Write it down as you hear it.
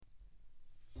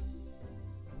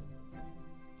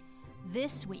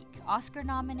This week,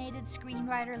 Oscar-nominated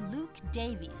screenwriter Luke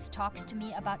Davies talks to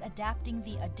me about adapting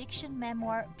the addiction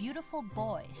memoir Beautiful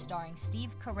Boy, starring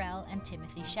Steve Carell and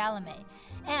Timothée Chalamet,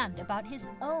 and about his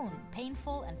own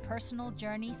painful and personal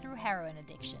journey through heroin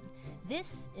addiction.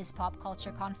 This is Pop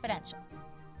Culture Confidential.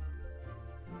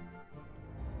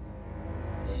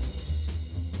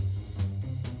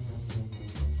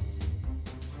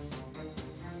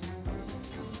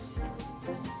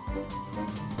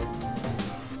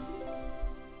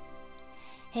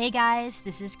 Hey guys,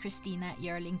 this is Christina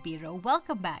Yerling Biro.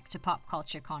 Welcome back to Pop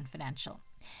Culture Confidential.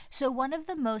 So one of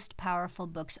the most powerful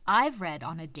books I've read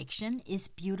on addiction is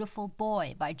Beautiful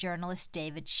Boy by journalist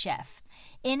David Sheff.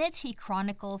 In it, he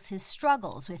chronicles his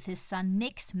struggles with his son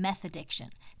Nick's meth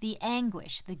addiction, the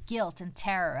anguish, the guilt and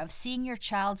terror of seeing your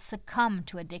child succumb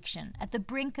to addiction at the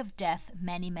brink of death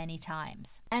many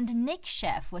times. And Nick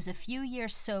Sheff was a few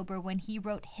years sober when he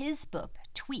wrote his book,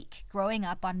 Tweak, Growing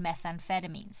Up on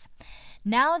Methamphetamines.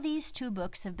 Now these two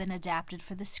books have been adapted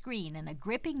for the screen in a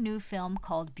gripping new film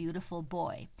called Beautiful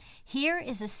Boy. Here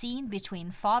is a scene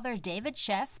between father David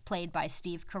Sheff, played by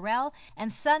Steve Carell,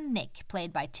 and son Nick,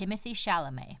 played by Timothée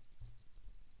Chalamet.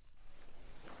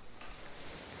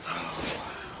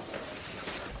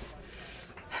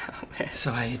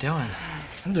 So how you doing?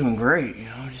 I'm doing great,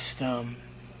 just doing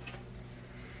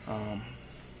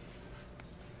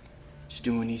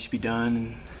what needs to be done.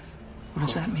 And what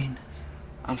does that mean?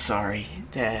 I'm sorry,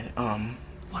 Dad. Why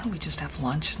don't we just have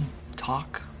lunch and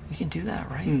talk? We can do that,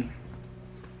 right?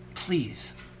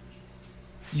 Please.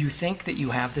 You think that you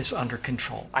have this under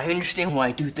control. I understand why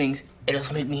I do things. It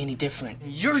doesn't make me any different.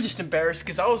 You're just embarrassed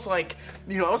because I was like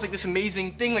this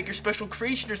amazing thing, like your special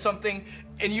creation or something,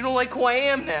 and you don't like who I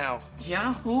am now.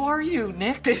 Yeah? Who are you,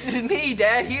 Nick? This is me,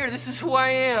 Dad. Here, this is who I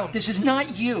am. This is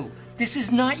not you. This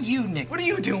is not you, Nick. What are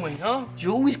you doing, huh?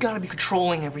 You always gotta be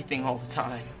controlling everything all the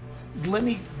time. Let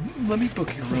me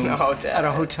book your room No, Dad. at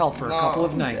a hotel for a couple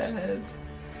of nights. Dad.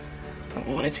 I don't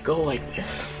want it to go like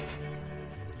this.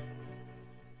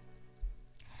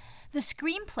 The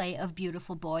screenplay of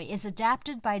Beautiful Boy is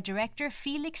adapted by director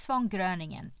Felix von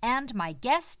Gröningen and my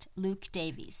guest, Luke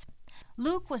Davies.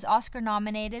 Luke was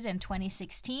Oscar-nominated in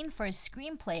 2016 for his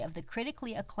screenplay of the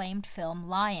critically acclaimed film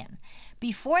Lion.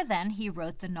 Before then, he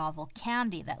wrote the novel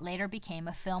Candy that later became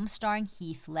a film starring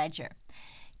Heath Ledger.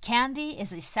 Candy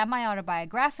is a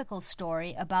semi-autobiographical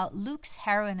story about Luke's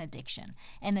heroin addiction,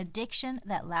 an addiction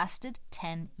that lasted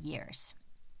 10 years.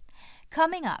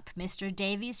 Coming up, Mr.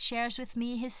 Davies shares with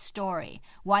me his story,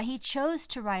 why he chose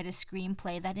to write a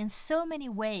screenplay that in so many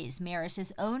ways mirrors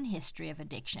his own history of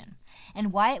addiction,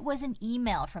 and why it was an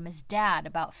email from his dad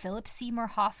about Philip Seymour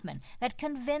Hoffman that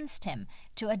convinced him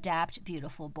to adapt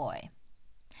Beautiful Boy.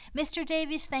 Mr.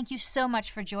 Davies, thank you so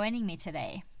much for joining me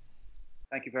today.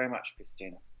 Thank you very much,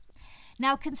 Christina.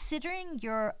 Now, considering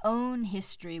your own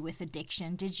history with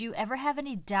addiction, did you ever have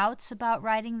any doubts about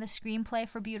writing the screenplay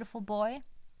for Beautiful Boy?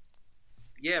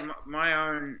 Yeah, my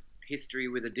own history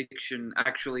with addiction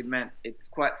actually meant it's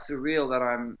quite surreal that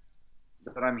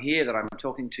I'm here, that I'm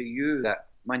talking to you, that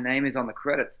my name is on the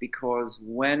credits, because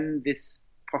when this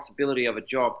possibility of a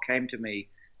job came to me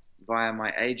via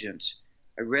my agent,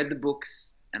 I read the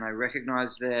books and I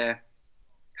recognized their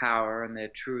power and their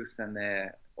truth and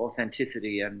their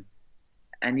authenticity, and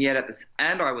yet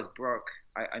and I was broke.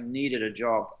 I needed a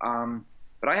job.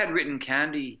 But I had written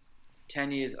Candy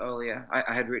 10 years earlier.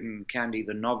 I had written Candy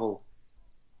the novel,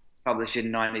 published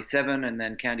in 1997, and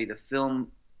then Candy the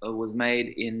film was made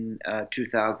in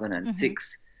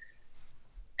 2006.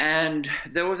 And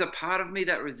there was a part of me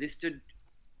that resisted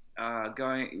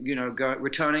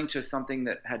returning to something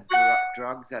that had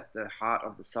drugs at the heart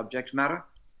of the subject matter.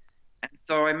 And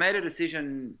so I made a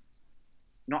decision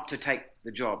not to take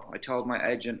the job. I told my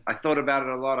agent, I thought about it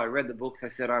a lot. I read the books. I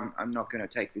said, I'm not going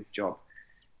to take this job.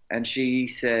 And she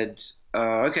said,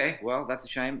 okay, well, that's a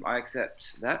shame. I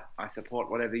accept that. I support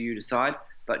whatever you decide.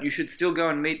 But you should still go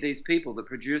and meet these people, the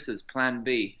producers, Plan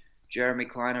B, Jeremy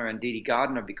Kleiner and Dee Dee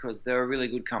Gardner, because they're a really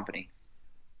good company.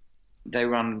 They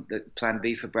run the Plan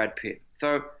B for Brad Pitt.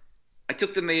 So I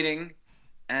took the meeting,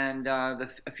 and a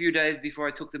few days before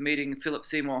I took the meeting, Philip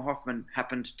Seymour Hoffman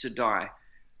happened to die.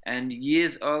 And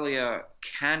years earlier,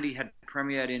 Candy had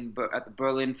premiered at the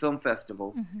Berlin Film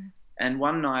Festival. And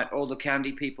one night, all the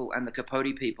Candy people and the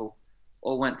Capote people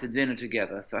all went to dinner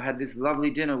together. So I had this lovely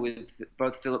dinner with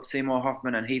both Philip Seymour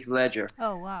Hoffman and Heath Ledger.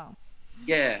 Oh, wow.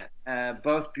 Yeah,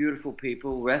 both beautiful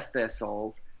people, rest their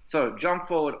souls. So jump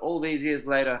forward all these years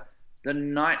later, the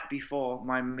night before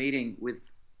my meeting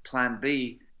with Plan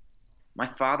B, my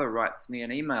father writes me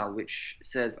an email which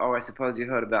says, I suppose you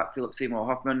heard about Philip Seymour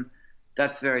Hoffman.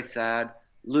 That's very sad.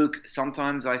 Luke,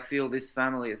 sometimes I feel this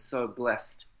family is so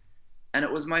blessed. And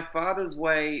it was my father's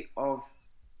way of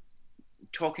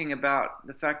talking about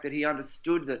the fact that he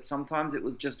understood that sometimes it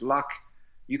was just luck.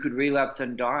 You could relapse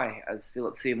and die, as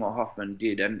Philip Seymour Hoffman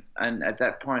did. And at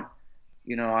that point,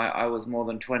 you know, I was more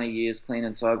than 20 years clean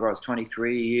and sober. I was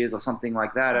 23 years or something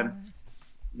like that. And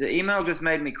the email just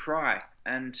made me cry.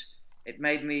 And it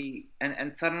made me,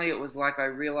 and suddenly it was like I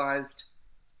realized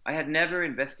I had never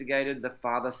investigated the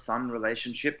father-son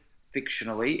relationship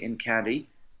fictionally in Candy,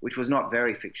 which was not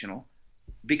very fictional,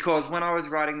 because when I was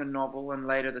writing the novel and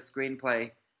later the screenplay,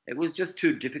 it was just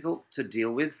too difficult to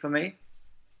deal with for me.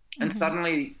 And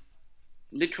suddenly,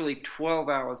 literally 12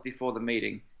 hours before the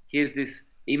meeting, here's this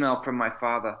email from my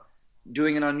father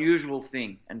doing an unusual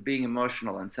thing and being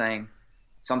emotional and saying,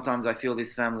 sometimes I feel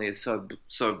this family is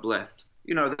so blessed.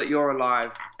 You know, that you're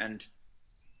alive and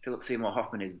Philip Seymour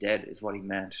Hoffman is dead is what he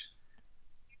meant.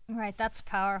 Right, that's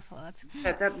powerful.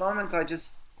 At that moment,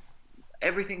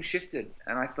 everything shifted,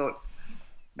 and I thought,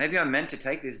 maybe I'm meant to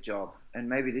take this job, and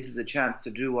maybe this is a chance to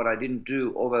do what I didn't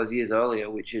do all those years earlier,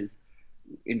 which is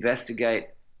investigate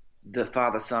the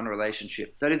father-son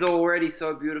relationship that is already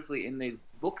so beautifully in these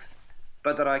books,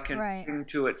 but that I can bring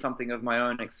to it something of my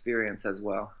own experience as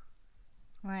well.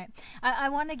 Right. I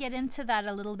want to get into that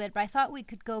a little bit, but I thought we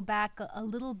could go back a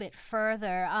little bit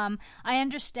further. I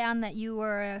understand that you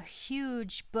were a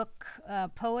huge book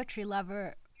poetry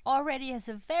lover already as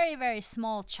a very, very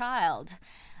small child.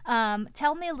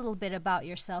 Tell me a little bit about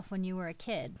yourself when you were a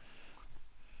kid.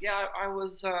 Yeah, I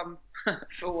was,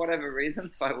 for whatever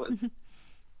reasons, I was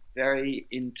very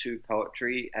into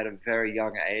poetry at a very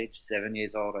young age, 7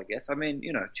 years old, I guess. I mean,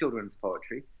 you know, children's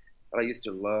poetry. But I used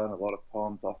to learn a lot of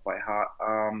poems off by heart.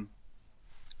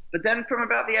 But then from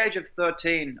about the age of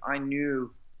 13, I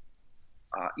knew,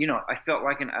 you know, I felt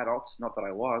like an adult, not that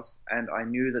I was, and I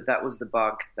knew that that was the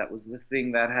bug, that was the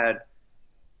thing that had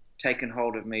taken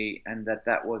hold of me, and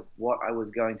that was what I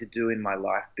was going to do in my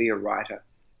life, be a writer.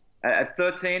 At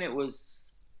 13, it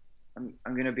was, I'm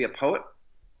going to be a poet.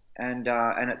 And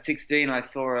at 16, I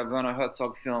saw a Werner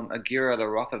Herzog film, Aguirre, The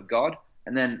Wrath of God.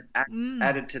 And then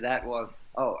added to that was,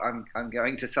 I'm going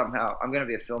to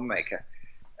be a filmmaker.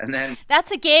 And then that's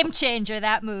a game changer,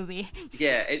 that movie.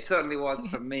 Yeah, it certainly was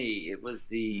for me. It was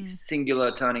the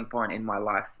singular turning point in my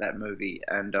life, that movie.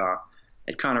 And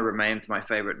it kind of remains my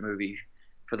favorite movie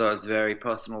for those very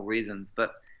personal reasons.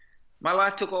 But my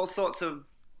life took all sorts of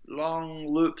long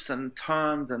loops and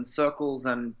turns and circles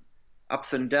and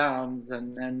ups and downs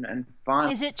and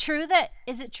finally. Is it true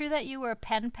that you were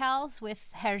pen pals with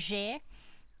Hergé?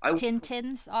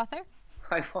 Tintin's author?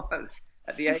 I was.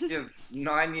 At the age of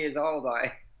 9 years old,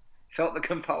 I felt the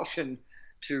compulsion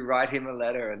to write him a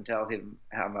letter and tell him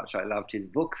how much I loved his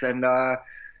books. And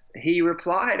he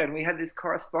replied, and we had this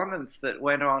correspondence that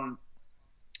went on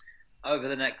over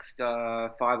the next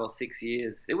 5 or 6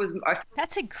 years.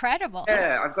 That's incredible.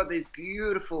 Yeah, I've got this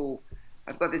beautiful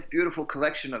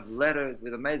collection of letters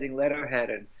with amazing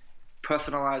letterhead and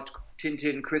personalized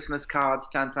Tintin Christmas cards,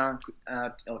 Tintin,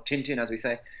 or Tintin as we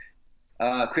say,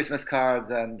 Christmas cards,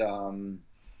 and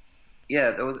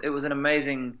it was an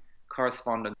amazing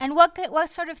correspondence. And what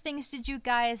sort of things did you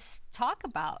guys talk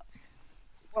about?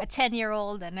 A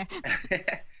 10-year-old and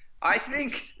I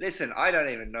think. Listen, I don't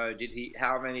even know.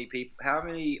 How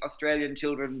many Australian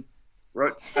children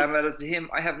wrote fan letters to him?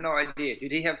 I have no idea.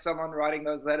 Did he have someone writing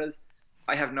those letters?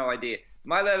 I have no idea.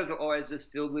 My letters are always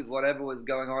just filled with whatever was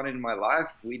going on in my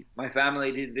life. My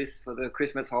family did this for the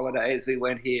Christmas holidays. We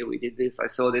went here. We did this. I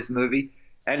saw this movie.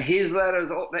 And his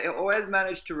letters, they always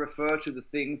managed to refer to the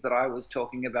things that I was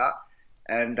talking about,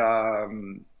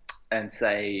 and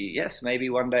say, yes, maybe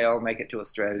one day I'll make it to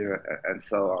Australia, and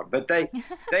so on. But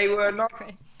they were not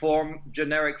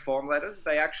generic form letters.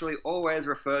 They actually always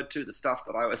referred to the stuff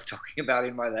that I was talking about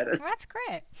in my letters. Well, that's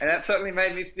great. And that certainly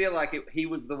made me feel like he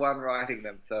was the one writing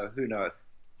them, so who knows.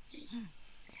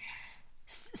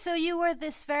 So you were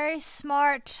this very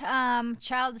smart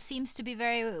child, seems to be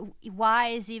very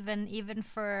wise even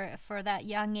for that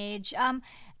young age.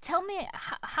 Tell me,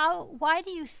 why do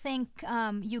you think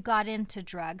you got into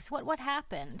drugs? What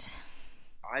happened?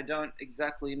 I don't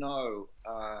exactly know.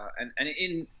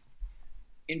 And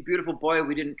in Beautiful Boy,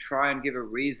 we didn't try and give a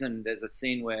reason. There's a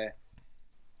scene where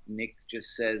Nick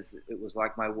just says, it was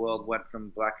like my world went from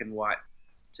black and white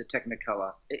to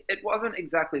Technicolor. It wasn't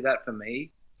exactly that for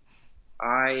me.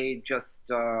 I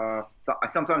just, I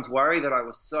sometimes worry that I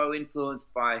was so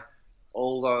influenced by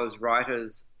all those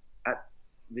writers at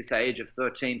this age of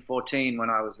 13, 14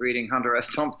 when I was reading Hunter S.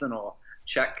 Thompson or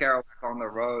Jack Kerouac on the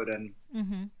road. And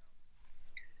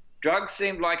drugs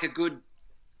seemed like a good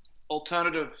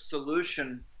alternative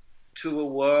solution to a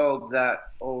world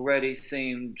that already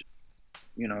seemed,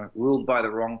 ruled by the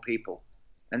wrong people.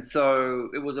 And so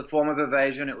it was a form of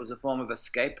evasion. It was a form of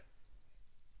escape.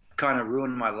 Kind of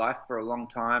ruined my life for a long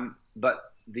time.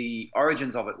 But the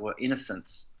origins of it were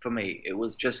innocence for me. It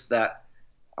was just that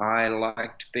I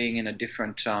liked being in a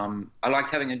different, I liked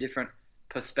having a different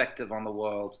perspective on the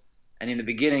world. And in the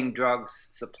beginning, drugs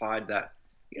supplied that.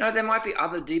 There might be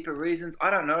other deeper reasons. I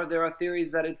don't know. There are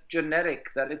theories that it's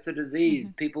genetic, that it's a disease.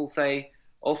 Mm-hmm. People say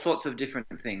all sorts of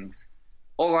different things.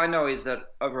 All I know is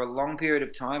that over a long period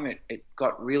of time, it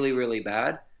got really, really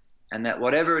bad. And that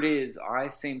whatever it is, I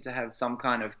seem to have some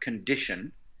kind of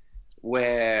condition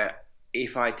where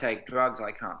if I take drugs,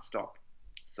 I can't stop.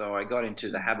 So I got into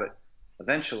the habit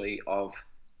eventually of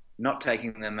not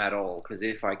taking them at all. Because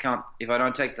if I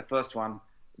don't take the first one,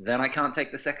 then I can't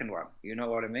take the second one. You know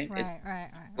what I mean? Right, it's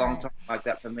right, a long time like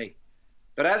that for me.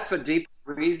 But as for deep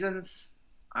reasons,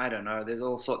 I don't know. There's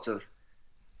all sorts of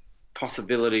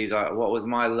possibilities. What was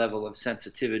my level of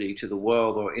sensitivity to the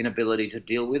world or inability to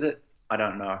deal with it? I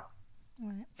don't know.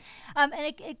 Right. And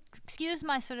excuse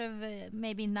my sort of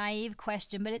maybe naive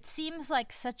question, but it seems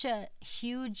like such a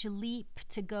huge leap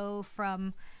to go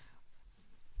from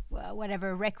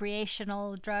whatever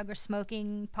recreational drug or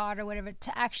smoking pot or whatever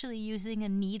to actually using a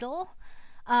needle.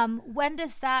 When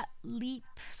does that leap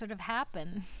sort of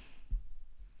happen?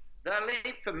 That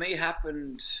leap for me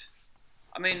happened,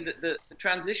 the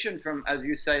transition from, as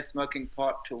you say, smoking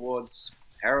pot towards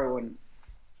heroin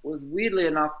was weirdly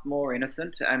enough more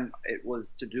innocent, and it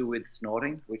was to do with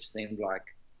snorting, which seemed like,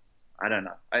 I don't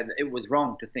know, it was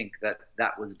wrong to think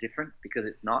that was different, because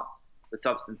it's not. The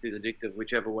substance is addictive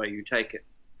whichever way you take it.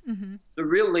 Mm-hmm. The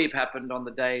real leap happened on the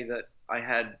day that I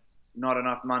had not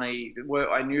enough money,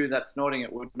 where I knew that snorting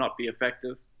it would not be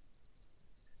effective,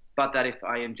 but that if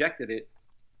I injected it,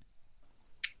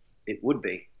 it would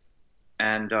be.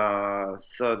 And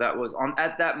so that was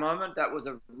at that moment, that was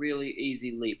a really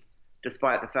easy leap,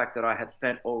 despite the fact that I had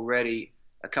spent already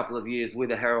a couple of years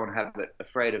with a heroin habit,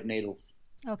 afraid of needles.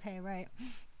 Okay, right.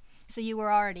 So you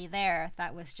were already there.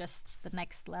 That was just the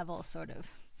next level, sort of.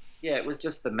 Yeah, it was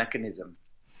just the mechanism.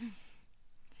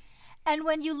 And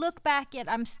when you look back at,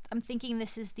 I'm thinking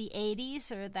this is the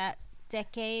 80s or that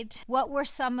decade, what were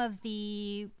some of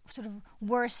the sort of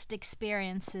worst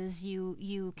experiences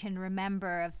you can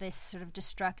remember of this sort of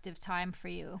destructive time for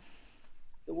you?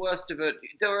 The worst of it,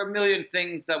 there were a million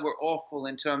things that were awful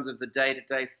in terms of the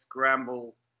day-to-day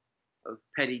scramble of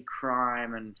petty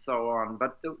crime and so on.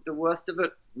 But the worst of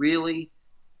it really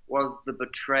was the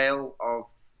betrayal of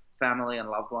family and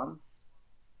loved ones.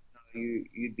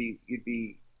 You'd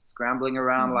be scrambling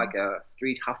around like a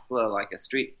street hustler, like a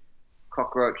street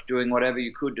cockroach, doing whatever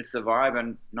you could to survive,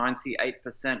 and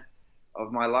 98%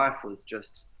 of my life was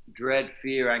just dread,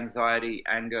 fear, anxiety,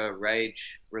 anger,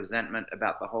 rage, resentment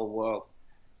about the whole world.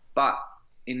 But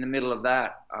in the middle of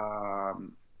that,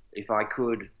 if I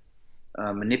could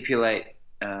manipulate,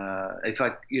 if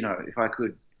I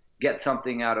could get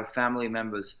something out of family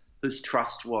members whose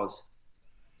trust was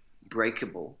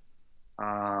breakable,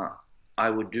 I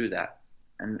would do that.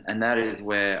 And that is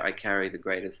where I carry the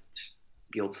greatest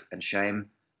guilt and shame,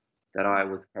 that I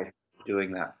was capable of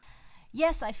doing that.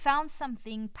 Yes, I found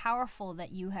something powerful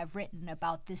that you have written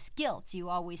about this guilt you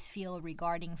always feel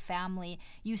regarding family.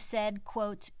 You said,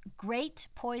 quote, "Great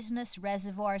poisonous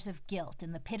reservoirs of guilt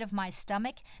in the pit of my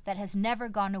stomach that has never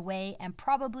gone away and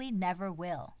probably never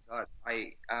will."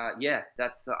 I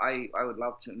would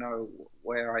love to know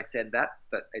where I said that,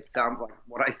 but it sounds like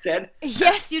what I said.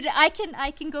 Yes, you did. I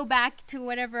can go back to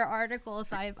whatever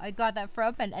articles I got that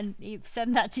from and you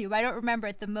sent that to you. I don't remember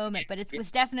at the moment, but it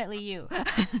was definitely you.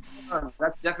 No,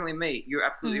 that's definitely me. You're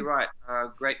absolutely right.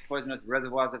 Great poisonous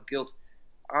reservoirs of guilt.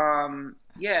 Over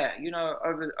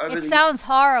it sounds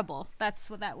horrible.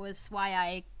 That was why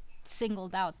I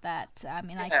singled out that. I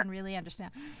mean, I can really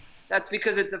understand. That's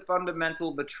because it's a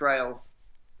fundamental betrayal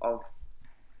of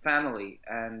family,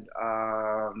 and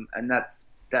that's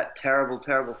that terrible,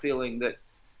 terrible feeling that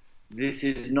this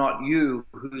is not you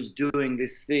who's doing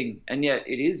this thing, and yet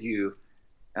it is you.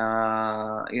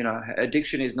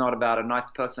 Addiction is not about a nice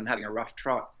person having a rough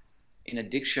trot. In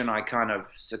addiction, I kind of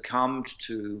succumbed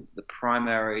to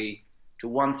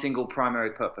one single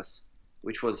primary purpose,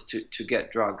 which was to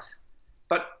get drugs.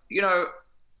 But,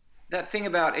 that thing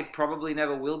about it probably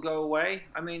never will go away.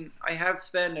 I mean, I have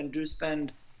spent and do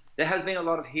spend. There has been a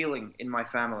lot of healing in my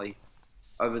family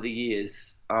over the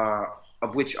years,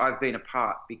 of which I've been a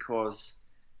part, because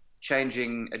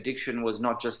changing addiction was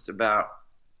not just about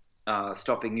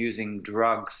stopping using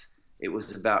drugs. It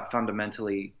was about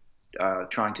fundamentally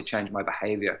trying to change my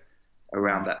behavior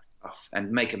around that stuff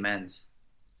and make amends.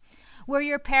 Were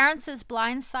your parents as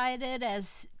blindsided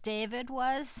as David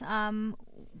was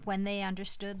when they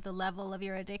understood the level of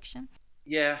your addiction?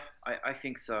 Yeah, I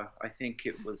think so. I think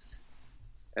it was...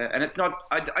 and it's not...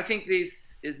 I think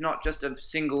this is not just a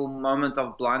single moment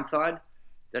of blindside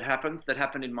that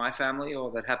happened in my family,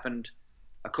 or that happened,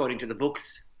 according to the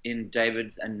books, in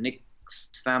David's and Nick's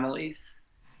families.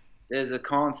 There's a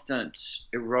constant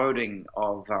eroding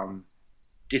of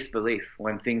disbelief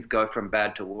when things go from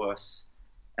bad to worse.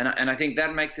 And I think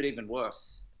that makes it even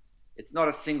worse. It's not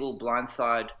a single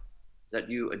blindside that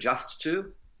you adjust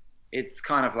to. It's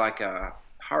kind of like a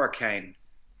hurricane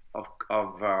of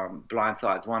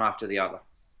blindsides, one after the other,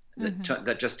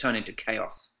 that just turn into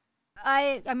chaos.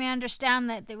 I understand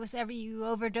that you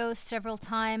overdosed several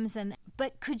times,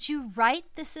 but could you write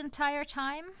this entire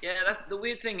time? Yeah, that's the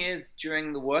weird thing is,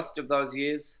 during the worst of those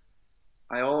years,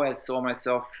 I always saw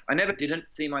myself. I never didn't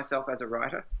see myself as a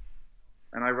writer,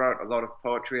 and I wrote a lot of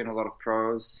poetry and a lot of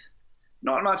prose.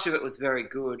 Not much of it was very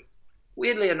good.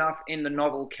 Weirdly enough, in the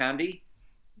novel Candy,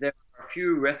 there are a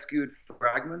few rescued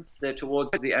fragments. They're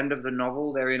towards the end of the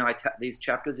novel. They're in these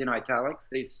chapters in italics,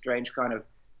 these strange kind of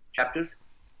chapters,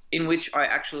 in which I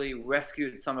actually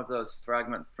rescued some of those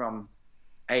fragments from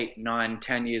 8, 9,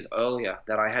 10 years earlier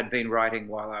that I had been writing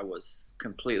while I was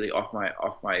completely off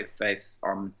my face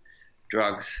on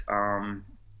drugs.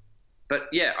 But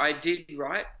yeah, I did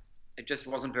write. It just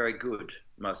wasn't very good,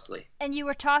 mostly. And you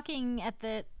were talking at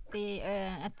the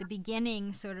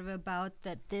beginning sort of about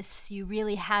that you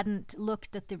really hadn't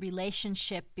looked at the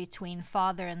relationship between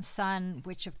father and son,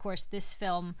 which of course this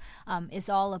film is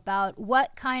all about.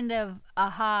 What kind of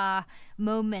aha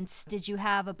moments did you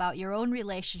have about your own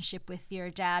relationship with your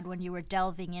dad when you were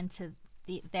delving into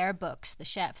their books, the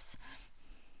chefs?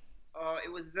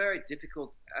 It was very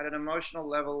difficult. At an emotional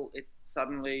level, it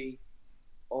suddenly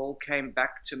all came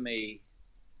back to me.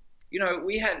 You know,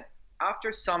 we had,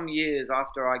 after some years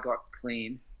after I got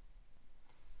clean,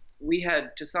 we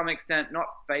had to some extent not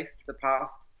faced the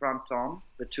past front on,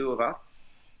 the two of us,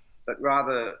 but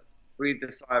rather breathed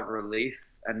a sigh of relief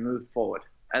and moved forward,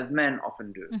 as men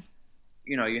often do.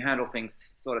 You know, you handle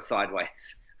things sort of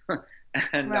sideways.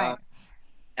 Right.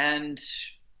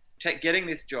 Getting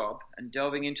this job and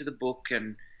delving into the book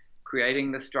and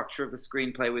creating the structure of the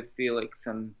screenplay with Felix,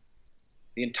 and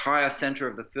the entire center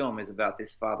of the film is about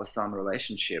this father-son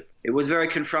relationship. It was very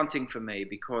confronting for me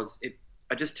because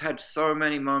I just had so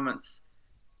many moments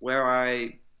where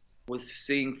I was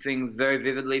seeing things very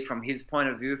vividly from his point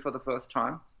of view for the first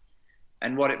time,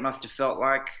 and what it must have felt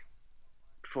like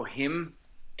for him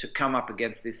to come up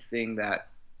against this thing that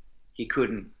he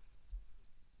couldn't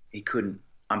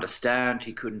understand,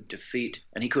 he couldn't defeat,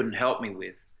 and he couldn't help me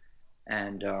with.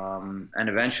 And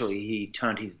eventually he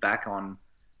turned his back on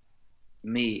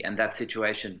me and that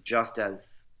situation, just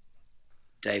as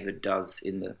David does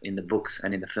in the books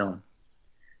and in the film.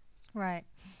 Right.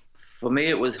 For me,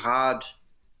 it was hard.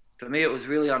 For me, it was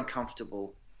really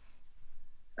uncomfortable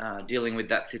dealing with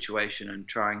that situation and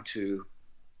trying to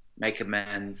make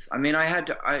amends. I mean,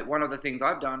 one of the things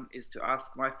I've done is to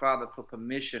ask my father for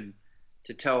permission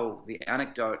to tell the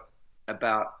anecdote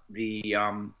about the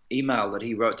email that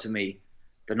he wrote to me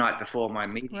the night before my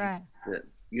meeting. Right.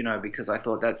 Because I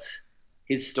thought that's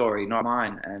his story, not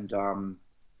mine,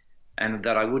 and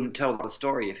that I wouldn't tell the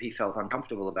story if he felt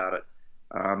uncomfortable about it.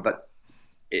 But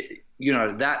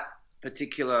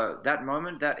that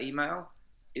moment, that email,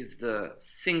 is the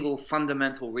single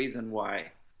fundamental reason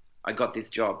why I got this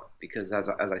job. Because as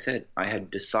I said, I had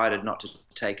decided not to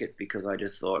take it because I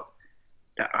just thought,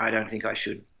 I don't think I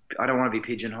should. I don't want to be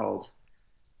pigeonholed.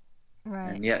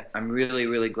 Right. And yet I'm really,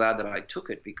 really glad that I took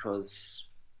it, because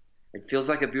it feels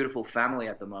like a beautiful family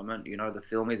at the moment. You know, the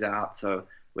film is out, so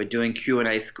we're doing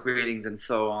Q&A screenings and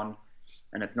so on.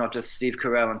 And it's not just Steve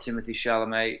Carell and Timothée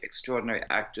Chalamet, extraordinary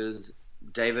actors,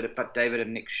 David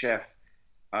and Nick Sheff,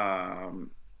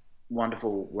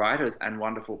 wonderful writers and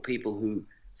wonderful people who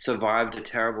survived a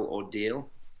terrible ordeal.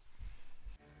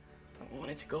 I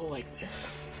want it to go like this.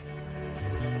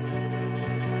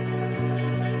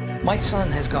 My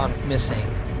son has gone missing.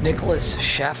 Nicholas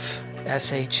Sheff,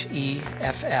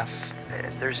 S-H-E-F-F.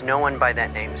 There's no one by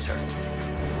that name, sir.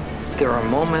 There are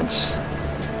moments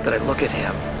that I look at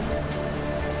him,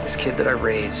 this kid that I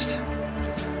raised,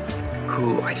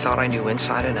 who I thought I knew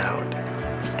inside and out,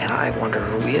 and I wonder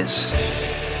who he is.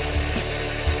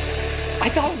 I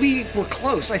thought we were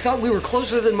close. I thought we were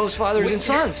closer than most fathers and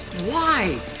sons.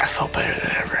 Why? I felt better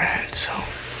than I ever had, so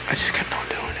I just kept on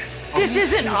doing it. This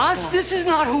isn't us. This is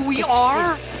not who we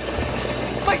are.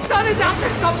 My son is out there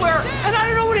somewhere, and I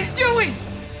don't know what he's doing.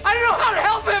 I don't know how to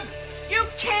help him. You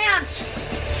can't!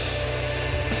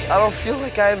 I don't feel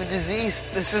like I have a disease.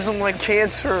 This isn't like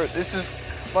cancer. This is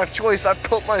my choice. I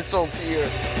put myself here.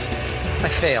 I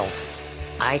failed.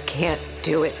 I can't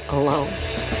do it alone.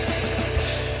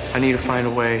 I need to find a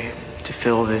way to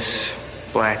fill this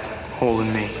black hole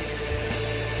in me.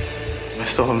 I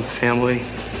still have a family.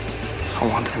 I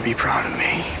want them to be proud of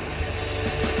me.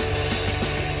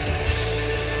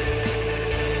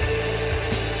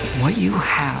 What you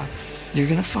have, you're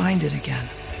gonna find it again.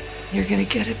 You're gonna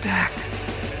get it back.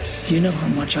 Do you know how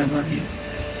much I love you?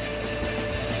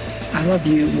 I love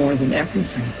you more than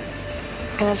everything.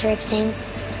 Everything.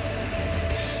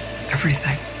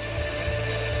 Everything.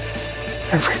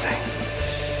 Everything.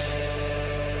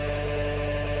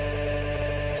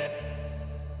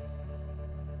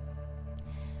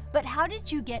 But how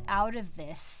did you get out of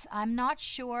this? I'm not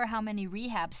sure how many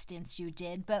rehab stints you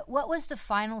did, but what was the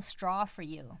final straw for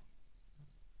you?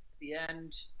 At the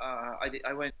end,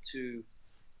 I went to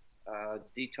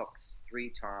detox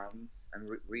 3 times and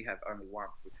rehab only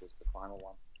once, which was the final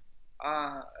one.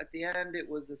 At the end, it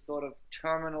was a sort of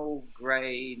terminal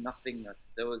grey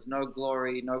nothingness. There was no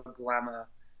glory, no glamour,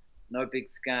 no big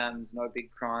scams, no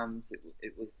big crimes.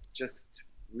 It was just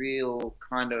real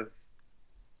kind of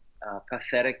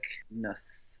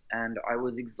patheticness, and I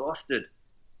was exhausted.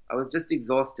 I was just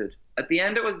exhausted. At the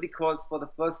end, it was because for the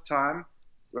first time,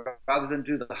 rather than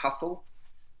do the hustle,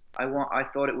 I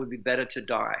thought it would be better to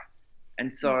die. And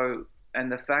so,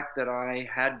 and the fact that I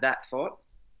had that thought,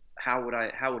 how would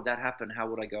that happen? How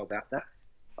would I go about that?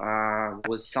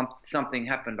 Was something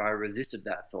happened. I resisted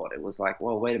that thought. It was like,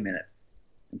 well, wait a minute.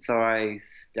 And so I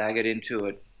staggered into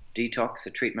a detox, a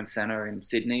treatment center in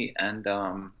Sydney, and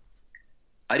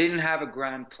I didn't have a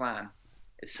grand plan.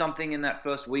 It's something in that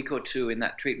first week or two in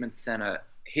that treatment center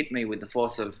hit me with the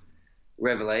force of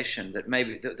revelation that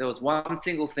maybe there was one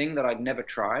single thing that I'd never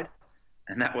tried,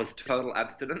 and that was total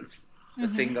abstinence, the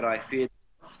thing that I feared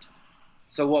most.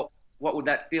 So what would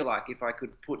that feel like if I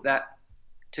could put that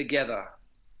together,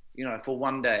 for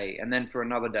one day, and then for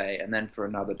another day, and then for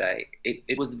another day?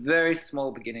 It was very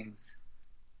small beginnings,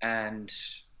 and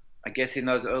I guess in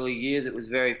those early years it was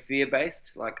very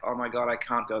fear-based, like, oh my God, I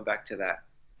can't go back to that.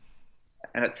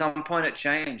 And at some point it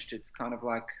changed. It's kind of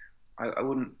like I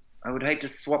would hate to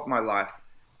swap my life.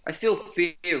 I still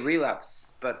fear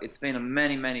relapse, but it's been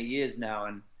many, many years now,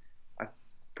 and I've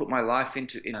put my life in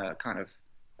a kind of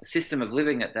a system of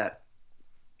living at that.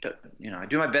 I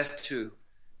do my best to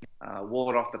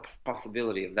ward off the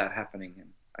possibility of that happening, and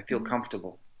I feel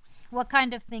comfortable. What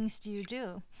kind of things do you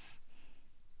do?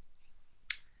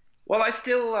 Well, I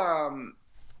still, a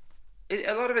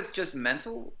lot of it's just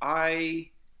mental.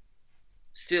 I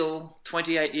still,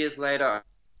 28 years later,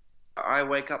 I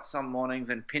wake up some mornings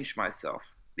and pinch myself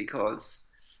because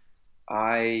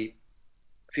I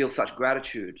feel such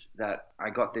gratitude that I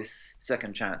got this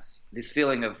second chance, this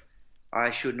feeling of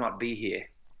I should not be here.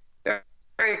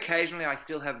 Very occasionally I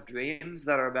still have dreams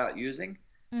that are about using,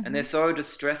 and they're so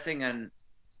distressing and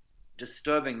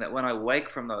disturbing that when I wake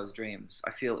from those dreams,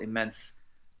 I feel immense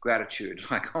gratitude.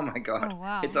 Like, oh my God,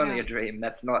 it's only a dream.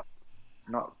 That's not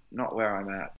where I'm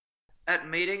at. At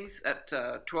meetings, at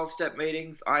 12-step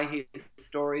meetings, I hear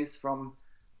stories from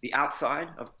the outside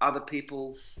of other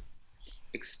people's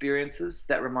experiences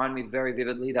that remind me very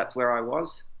vividly that's where I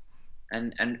was.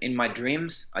 And in my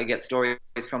dreams, I get stories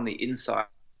from the inside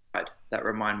that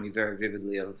remind me very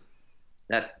vividly of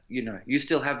that, you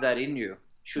still have that in you,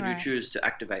 should you choose to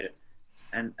activate it.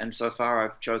 And so far,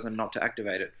 I've chosen not to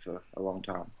activate it for a long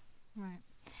time. Right.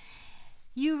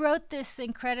 You wrote this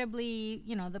incredibly,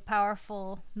 the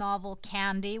powerful novel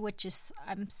Candy, which is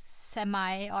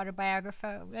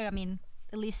semi-autobiographical. I mean,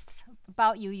 at least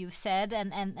about you've said,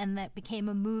 and that became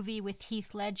a movie with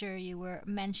Heath Ledger you were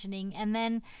mentioning. And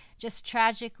then just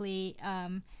tragically,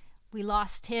 we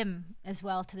lost him as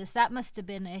well to this. That must have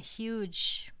been a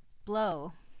huge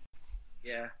blow.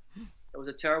 Yeah, it was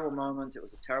a terrible moment. It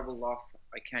was a terrible loss.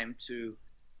 I came to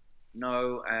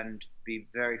know and be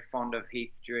very fond of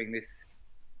Heath during this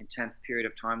intense period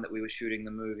of time that we were shooting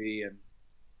the movie, and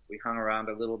we hung around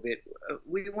a little bit.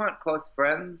 We weren't close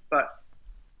friends, but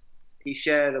he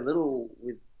shared a little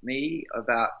with me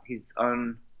about his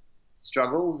own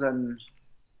struggles, and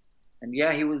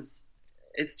yeah,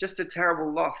 it's just a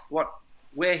terrible loss.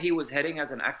 Where he was heading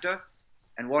as an actor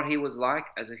and what he was like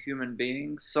as a human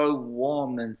being, so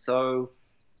warm and so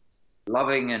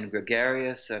loving and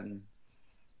gregarious, and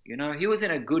he was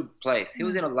in a good place. He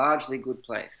was in a largely good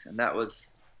place, and that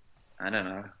was, I don't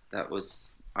know,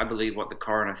 I believe what the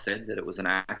coroner said, that it was an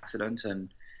accident,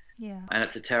 and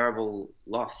it's a terrible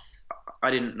loss. I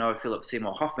didn't know Philip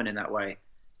Seymour Hoffman in that way,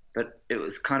 but it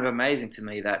was kind of amazing to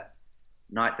me that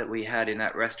night that we had in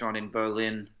that restaurant in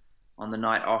Berlin on the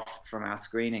night off from our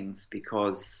screenings,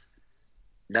 because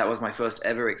that was my first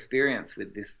ever experience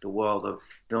with the world of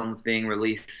films being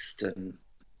released and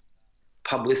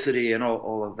publicity and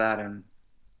all of that, and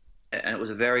it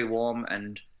was a very warm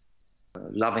and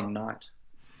loving night.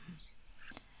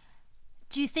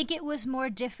 Do you think it was more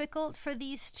difficult for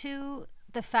these two,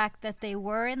 the fact that they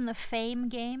were in the fame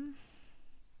game?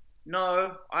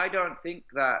 No, I don't think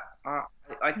that.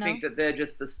 I think that they're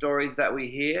just the stories that we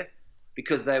hear,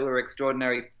 because they were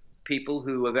extraordinary people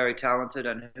who were very talented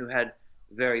and who had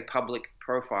very public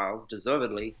profiles,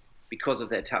 deservedly, because of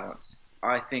their talents.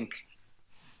 I think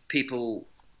people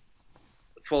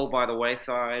fall by the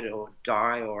wayside or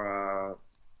die or are,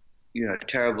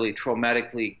 terribly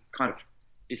traumatically kind of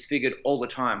disfigured all the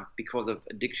time because of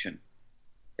addiction.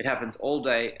 It happens all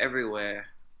day, everywhere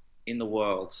in the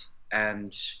world,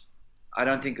 and I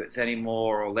don't think it's any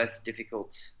more or less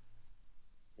difficult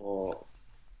for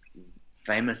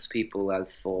famous people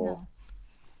as for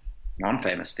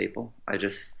non-famous people. I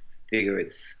just figure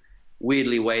it's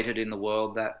weirdly weighted in the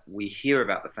world that we hear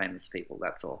about the famous people,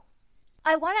 that's all.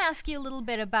 I want to ask you a little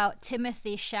bit about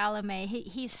Timothée Chalamet.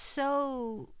 He's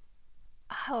so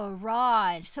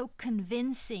raw and so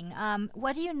convincing.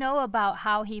 What do you know about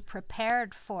how he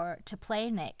prepared to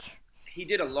play Nick? He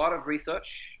did a lot of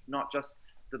research, not just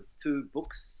the 2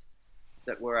 books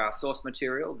that were our source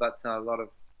material, but a lot of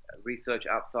research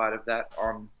outside of that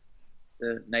on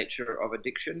the nature of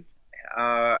addiction.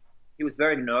 He was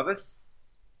very nervous.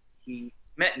 He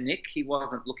met Nick. He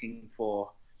wasn't looking for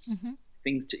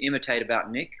things to imitate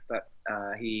about Nick, but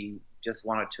he just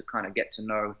wanted to kind of get to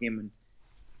know him and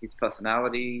his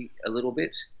personality a little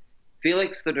bit.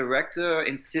 Felix, the director,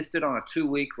 insisted on a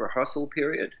 2-week rehearsal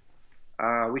period,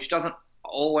 which doesn't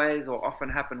always or often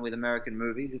happen with American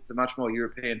movies. It's a much more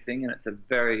European thing, and it's a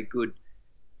very good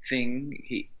thing.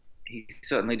 He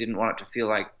certainly didn't want it to feel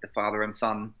like the father and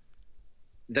son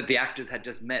that the actors had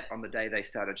just met on the day they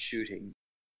started shooting.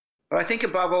 But I think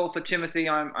above all for Timothy,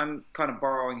 I'm kind of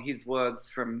borrowing his words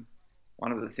from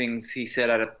one of the things he said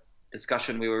at a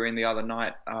discussion we were in the other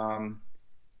night,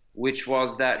 which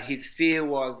was that his fear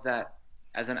was that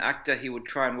as an actor he would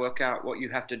try and work out what you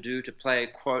have to do to play,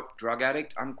 quote, drug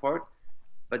addict, unquote.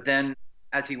 But then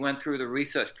as he went through the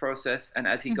research process and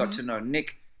as he got to know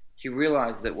Nick, he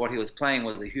realized that what he was playing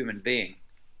was a human being,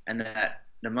 and that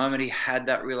the moment he had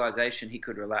that realization, he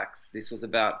could relax. This was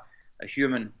about a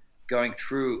human going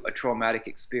through a traumatic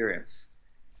experience,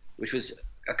 which was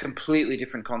a completely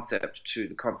different concept to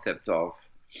the concept of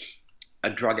a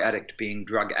drug addict being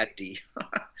drug addicty.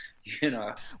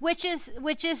 Which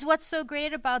is what's so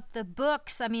great about the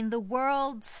books. I mean, the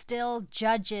world still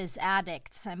judges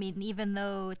addicts. I mean, even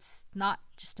though it's not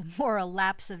just a moral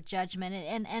lapse of judgment,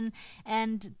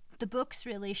 and the books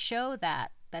really show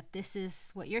that this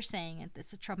is what you're saying.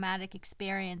 It's a traumatic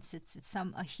experience. It's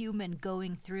a human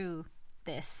going through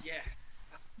this.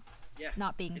 Yeah.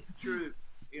 Not being. It's true.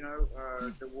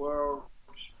 The world.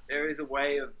 There is a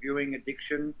way of viewing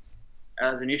addiction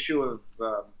as an issue of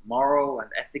moral and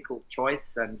ethical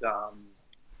choice, and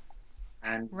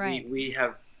right. we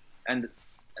have, and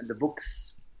the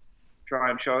books try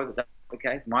and show that that's not the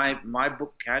case. My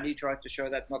book Candy tries to show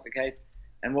that's not the case,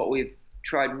 and what we've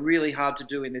tried really hard to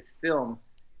do in this film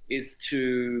is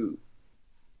to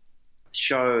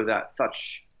show that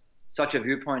such a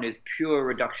viewpoint is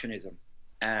pure reductionism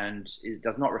and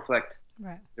does not reflect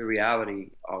the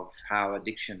reality of how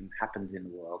addiction happens in the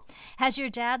world. Has your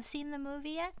dad seen the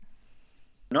movie yet?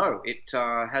 No, it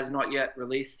has not yet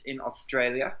released in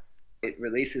Australia. It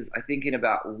releases, I think, in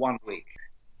about 1 week.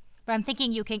 But I'm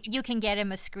thinking you can get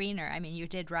him a screener. I mean, you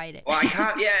did write it. Well, I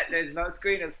can't yet. There's no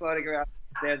screeners floating around.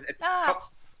 It's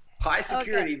top high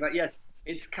security, but yes,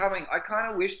 it's coming. I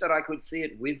kind of wish that I could see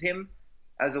it with him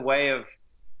as a way of...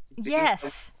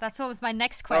 Yes, that's what was my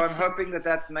next question. So I'm hoping that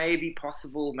that's maybe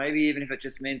possible, maybe even if it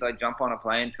just means I jump on a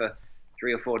plane for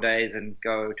 3 or 4 days and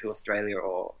go to Australia,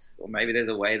 or maybe there's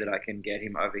a way that I can get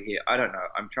him over here. I don't know.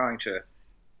 I'm trying to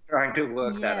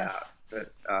work that out.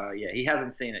 But he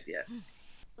hasn't seen it yet.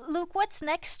 Luke, what's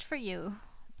next for you?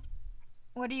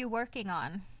 What are you working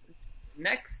on?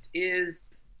 Next is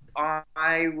I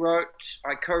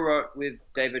co-wrote with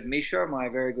David Misha, my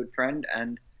very good friend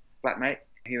and flatmate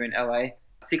here in LA,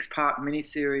 6-part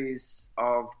miniseries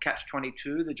of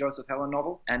Catch-22, the Joseph Heller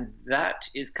novel, and that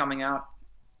is coming out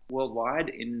worldwide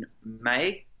in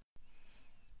May.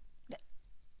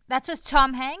 That's with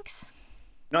Tom Hanks?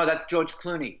 No, that's George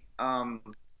Clooney.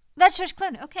 That's George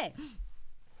Clooney. Okay.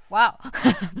 Wow.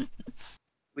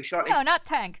 We shot. No, not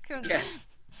Tank. Yes.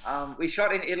 We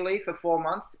shot in Italy for 4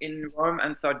 months, in Rome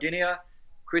and Sardinia.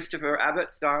 Christopher Abbott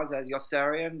stars as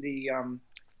Yossarian, the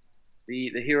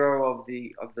The hero of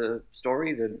the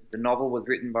story, the novel was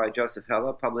written by Joseph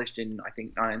Heller, published in, I think,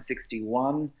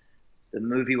 1961. The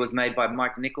movie was made by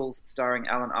Mike Nichols, starring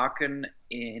Alan Arkin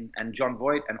and John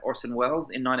Voight and Orson Welles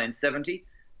in 1970.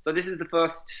 So this is the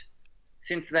first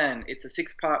since then. It's a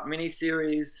 6-part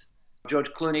miniseries.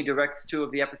 George Clooney directs 2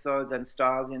 of the episodes and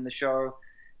stars in the show.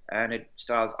 And it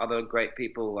stars other great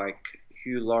people like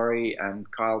Hugh Laurie and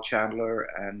Kyle Chandler.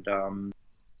 And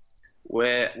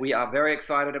we are very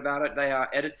excited about it. They are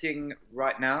editing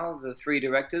right now, the 3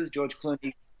 directors, George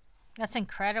Clooney. That's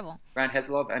incredible. Grant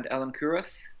Heslov and Ellen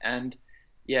Kuras. And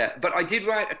yeah, but I did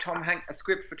write a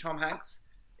script for Tom Hanks.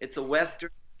 It's a Western.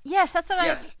 Yes, that's what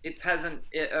Yes, it hasn't.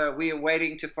 We are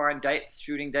waiting to find dates,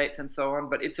 shooting dates, and so on.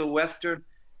 But it's a Western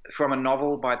from a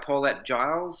novel by Paulette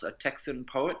Giles, a Texan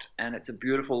poet, and it's a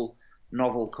beautiful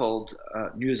novel called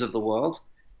News of the World.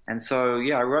 And so,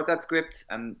 yeah, I wrote that script,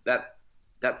 and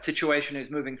that situation is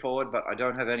moving forward, but I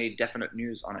don't have any definite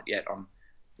news on it yet on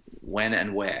when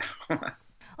and where.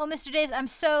 Well, Mr. Davis, I'm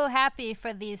so happy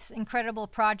for these incredible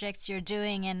projects you're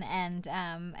doing, and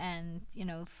you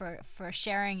know, for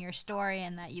sharing your story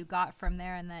and that you got from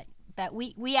there, and that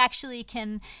we actually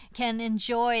can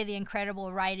enjoy the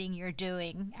incredible writing you're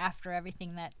doing after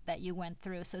everything that you went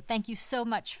through. So thank you so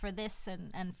much for this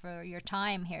and for your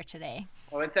time here today.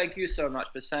 Well, and thank you so much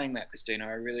for saying that, Christina.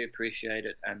 I really appreciate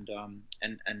it, and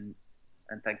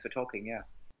thanks for talking. Yeah.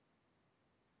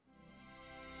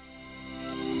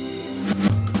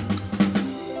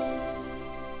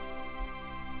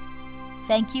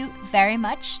 Thank you very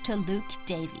much to Luke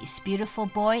Davies. Beautiful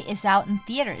Boy is out in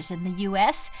theaters in the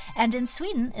US, and in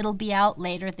Sweden it'll be out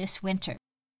later this winter.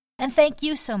 And thank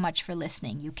you so much for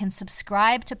listening. You can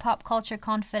subscribe to Pop Culture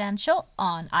Confidential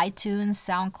on iTunes,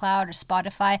 SoundCloud, or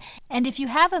Spotify. And if you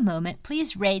have a moment,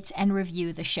 please rate and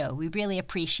review the show. We really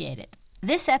appreciate it.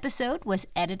 This episode was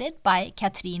edited by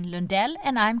Katrin Lundell,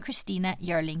 and I'm Christina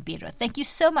Jörling-Biro. Thank you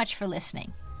so much for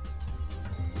listening.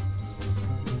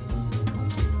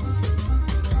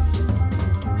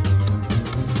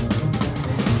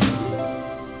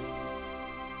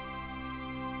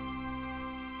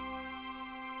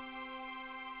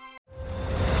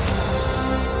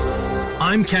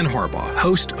 I'm Ken Harbaugh,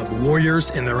 host of Warriors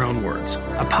in Their Own Words,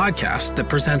 a podcast that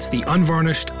presents the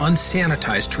unvarnished,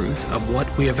 unsanitized truth of what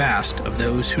we have asked of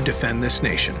those who defend this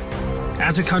nation.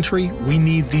 As a country, we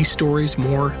need these stories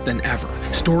more than ever.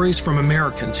 Stories from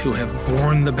Americans who have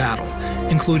borne the battle,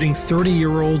 including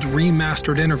 30-year-old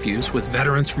remastered interviews with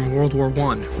veterans from World War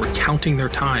I recounting their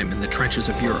time in the trenches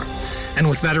of Europe, and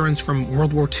with veterans from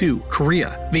World War II,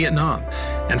 Korea, Vietnam,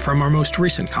 and from our most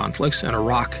recent conflicts in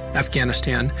Iraq,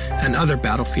 Afghanistan, and other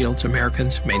battlefields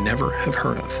Americans may never have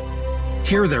heard of.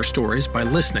 Hear their stories by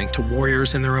listening to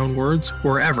Warriors in Their Own Words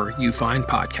wherever you find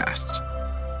podcasts.